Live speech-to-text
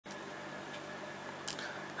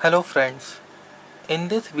Hello friends, in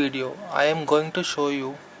this video I am going to show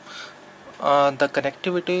you the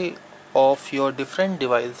connectivity of your different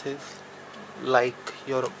devices like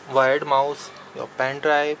your wired mouse, your pen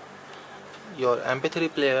drive, your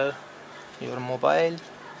MP3 player, your mobile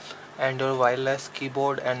and your wireless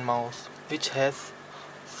keyboard and mouse which has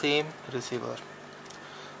same receiver.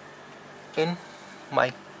 In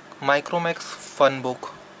my Micromax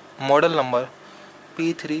Funbook model number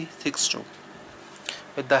P362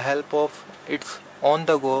 with the help of its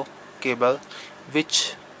on-the-go cable,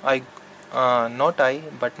 which I not I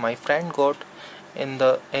but my friend got in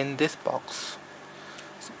this box.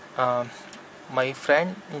 Uh, my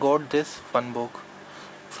friend got this fun book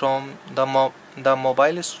from the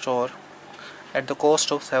mobile store at the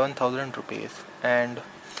cost of 7,000 rupees, and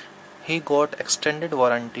he got extended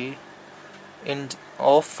warranty in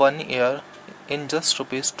of 1 year in just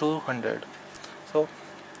rupees 200. So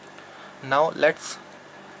now let's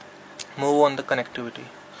move on the connectivity.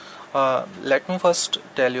 Let me first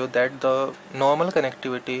tell you that the normal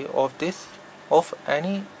connectivity of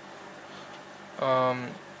any um,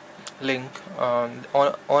 link on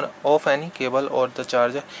of any cable or the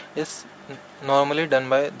charger is normally done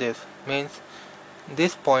by this. Means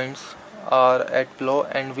these points are at below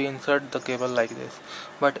and we insert the cable like this.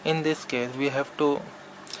 But in this case we have to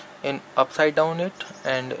upside down it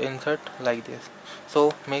and insert like this.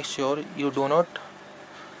 So make sure you do not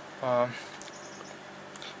uh,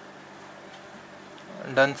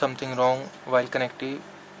 done something wrong while connecting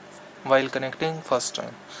first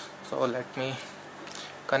time. So let me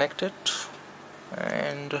connect it,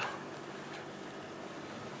 and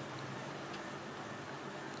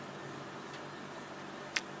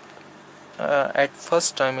at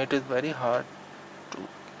first time it is very hard to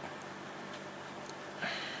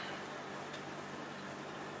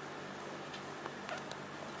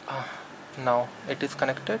now it is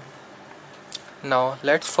connected. Now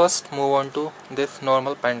let's first move on to this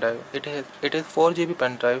normal pen drive. It is 4 GB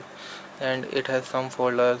pen drive and it has some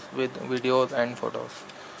folders with videos and photos.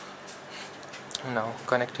 Now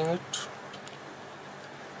connecting it.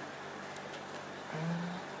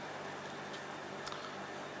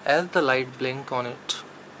 As the light blink on it,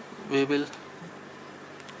 we will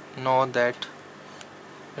know that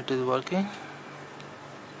it is working.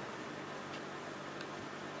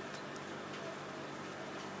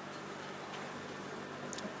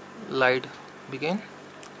 Light begin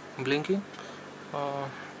blinking.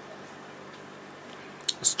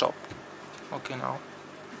 Stop. Okay,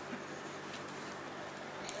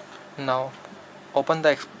 now open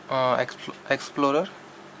the Explorer.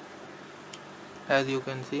 As you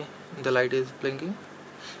can see, the light is blinking,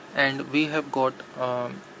 and we have got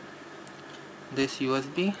this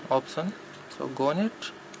USB option. So go on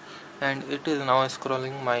it, and it is now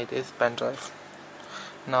scrolling my this pen drive.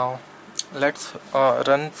 Now let's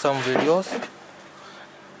run some videos,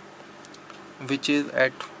 which is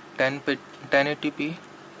at 1080p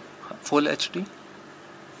full HD.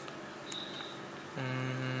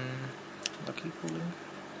 Lucky cooling.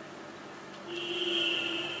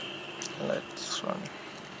 Let's run.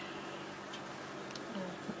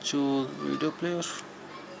 Choose video player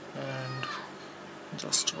and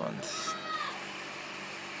just once.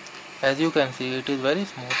 As you can see, it is very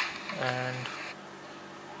smooth and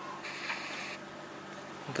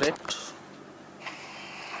great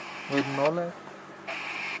with no lag.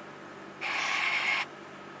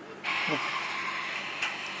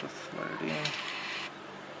 The sliding.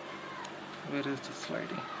 Where is the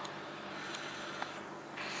sliding?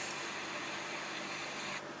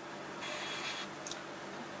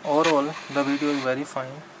 Overall, the video is very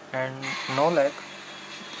fine and no lag.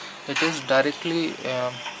 It is directly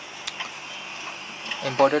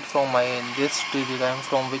imported from my this 3 RAM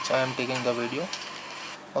from which I am taking the video.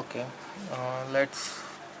 Okay, let's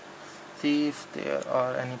see if there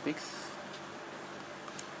are any pics.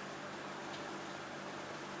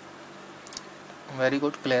 Very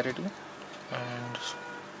good clarity and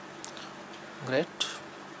great.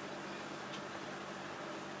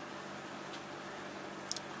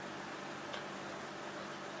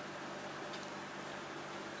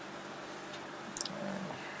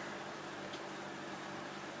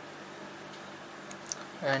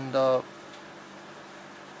 And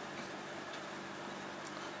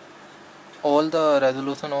all the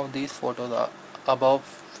resolution of these photos are above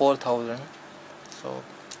 4000, so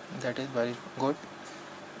that is very good,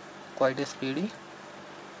 quite speedy.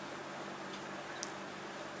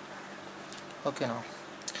 Okay, now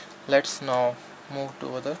let's move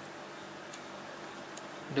to other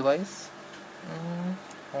device.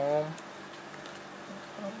 Home,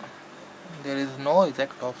 there is no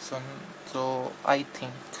eject option, so I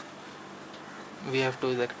think we have to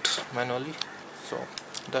eject manually. So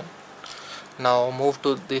done. Now move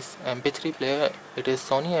to this MP3 player. It is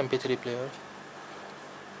Sony MP3 player,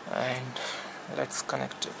 and let's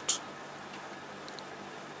connect it.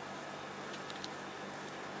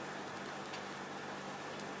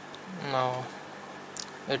 Now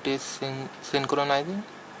it is synchronizing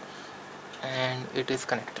and it is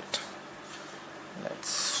connected.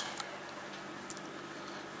 Let's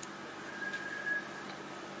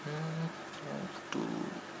move to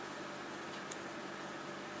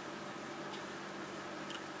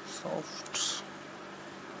soft.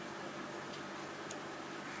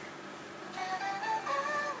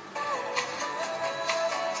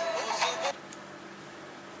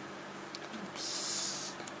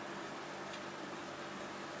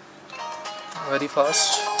 Very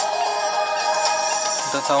fast.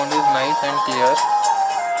 The sound is nice and clear,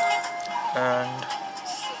 and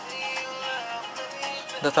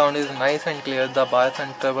the bass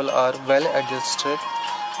and treble are well adjusted.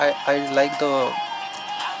 I like the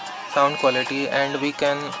sound quality, and we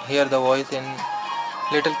can hear the voice in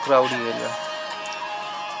little crowdy area.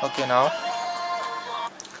 Okay, now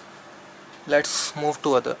let's move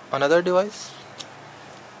to another device.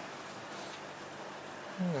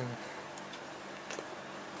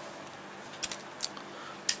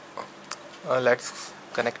 Let's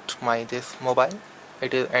connect my this mobile.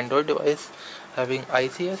 It is Android device having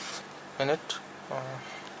ICS in it.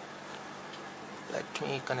 Let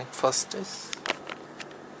me connect first this.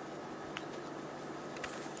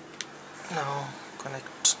 Now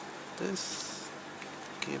connect this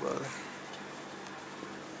cable.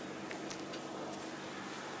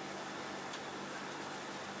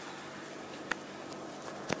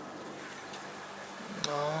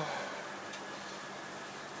 Now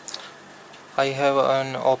I have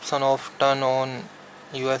an option of turn on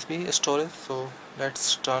USB storage, so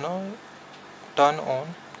let's turn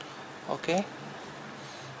on. Okay,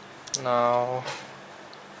 now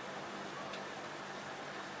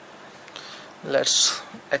let's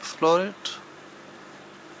explore it.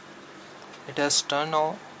 It has turned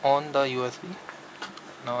on the USB.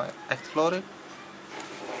 Now explore it.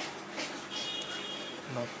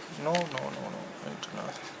 No,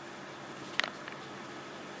 internal.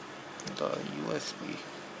 The USB.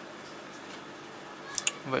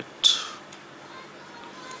 Wait.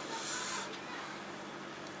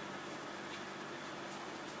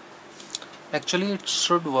 Actually it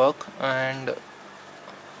should work, and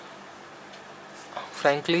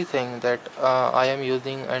frankly saying that I am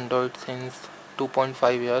using Android since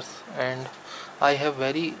 2.5 years, and I have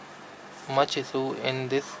very much issue in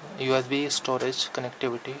this USB storage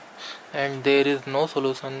connectivity, and there is no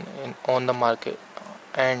solution on the market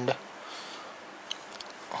and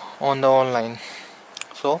on the online.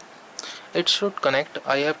 So it should connect.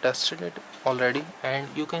 I have tested it already, and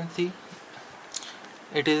you can see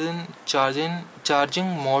it is in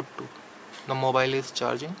charging mode too. The mobile is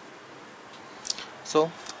charging,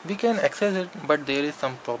 so we can access it, but there is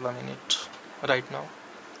some problem in it right now.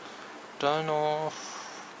 Turn off,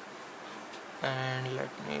 and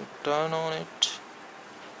let me turn on it.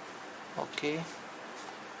 Okay,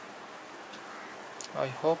 I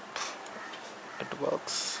hope it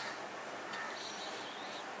works.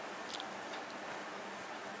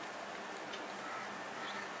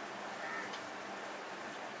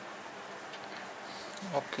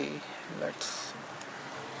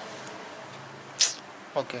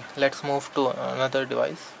 Okay, let's move to another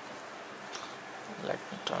device. Let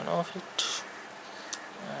me turn off it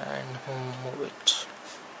and move it.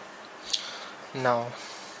 Now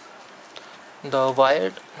the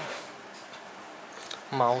wired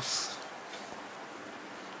mouse,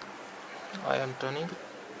 I am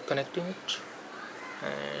connecting it,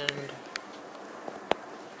 and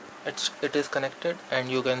it is connected, and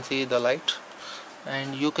you can see the light,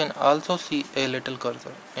 and you can also see a little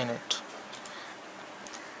cursor in it.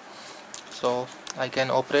 So I can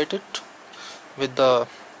operate it with the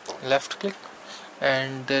left click,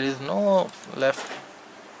 and there is no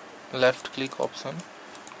left click option.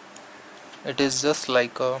 It is just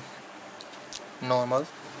like a normal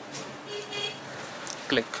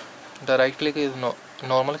click. The right click is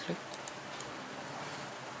normal click,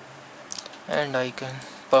 and I can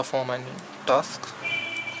perform any task.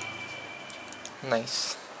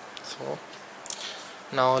 Nice. So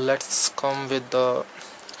now let's come with the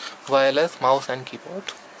wireless mouse and keyboard.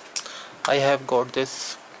 I have got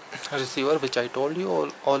this receiver which I told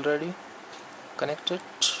you already connected.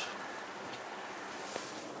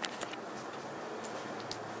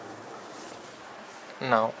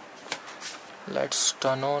 Now Let's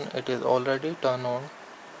turn on. It is already turned on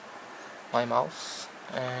my mouse,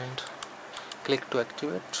 and click to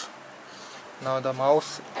activate. Now the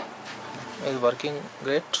mouse is working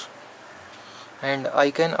great, and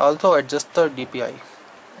I can also adjust the DPI.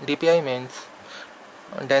 DPI means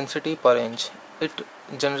density per inch. It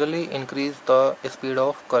generally increase the speed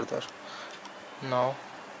of cursor. Now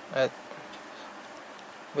at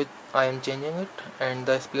which I am changing it, and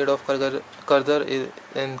the speed of cursor is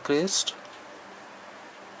increased,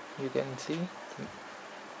 you can see.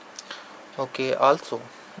 Okay, also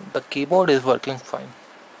the keyboard is working fine.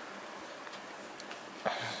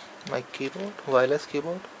 My keyboard, wireless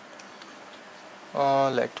keyboard.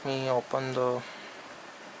 Let me open the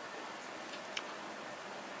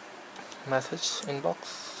message inbox.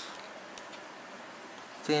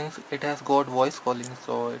 Since it has got voice calling,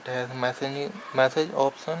 so it has message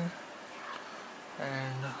option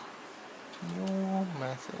and new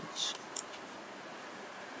message.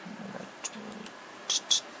 Let me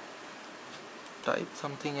type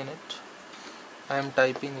something in it. I am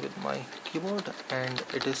typing with my keyboard and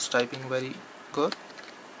it is typing very good.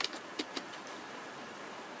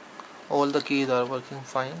 All the keys are working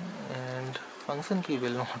fine and function key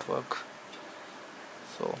will not work.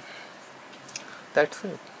 So that's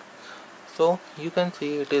it. So you can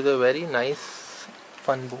see it is a very nice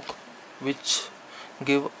fun book which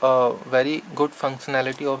give a very good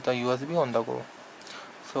functionality of the USB on the go.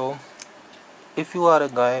 So if you are a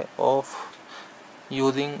guy of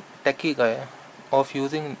using techie guy of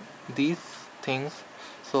using these things,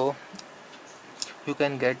 so you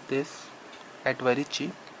can get this at very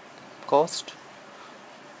cheap cost.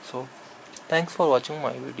 So thanks for watching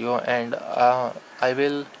my video, and I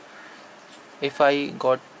will, if I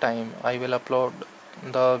got time, I will upload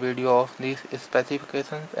the video of these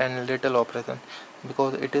specifications and little operation,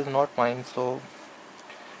 because it is not mine, so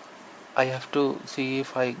I have to see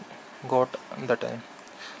if I got the time.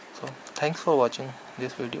 So thanks for watching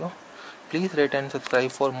this video. Please rate and subscribe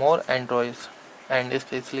for more Androids, and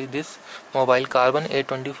especially this mobile Carbon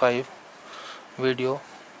A25 video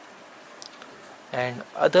and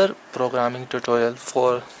other programming tutorials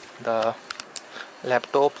for the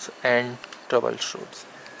laptops and troubleshoots.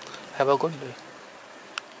 Have a good day.